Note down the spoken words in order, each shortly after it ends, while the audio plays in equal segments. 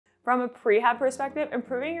From a prehab perspective,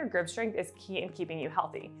 improving your grip strength is key in keeping you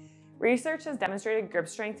healthy. Research has demonstrated grip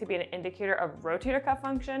strength to be an indicator of rotator cuff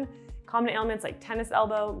function, common ailments like tennis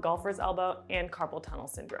elbow, golfer's elbow, and carpal tunnel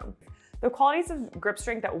syndrome. The qualities of grip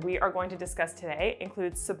strength that we are going to discuss today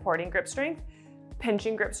include supporting grip strength,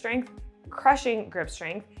 pinching grip strength, crushing grip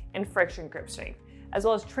strength, and friction grip strength, as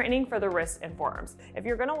well as training for the wrists and forearms. If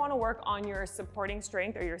you're gonna wanna work on your supporting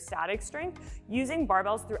strength or your static strength, using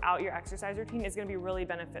barbells throughout your exercise routine is gonna be really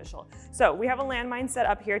beneficial. So we have a landmine set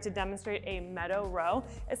up here to demonstrate a meadow row.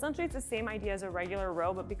 Essentially, it's the same idea as a regular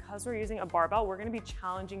row, but because we're using a barbell, we're gonna be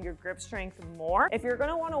challenging your grip strength more. If you're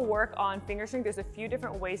gonna wanna work on finger strength, there's a few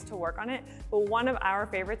different ways to work on it, but one of our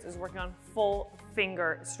favorites is working on full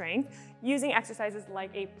finger strength using exercises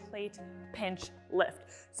like a plate pinch lift.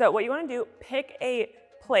 So what you wanna do, pick a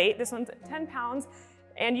plate, this one's 10 pounds,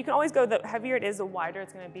 and you can always go, the heavier it is, the wider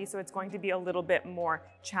it's gonna be, so it's going to be a little bit more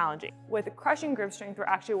challenging. With crushing grip strength, we're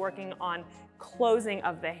actually working on closing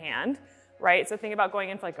of the hand, right? So think about going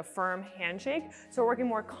into like a firm handshake. So we're working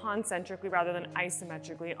more concentrically rather than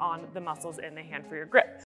isometrically on the muscles in the hand for your grip.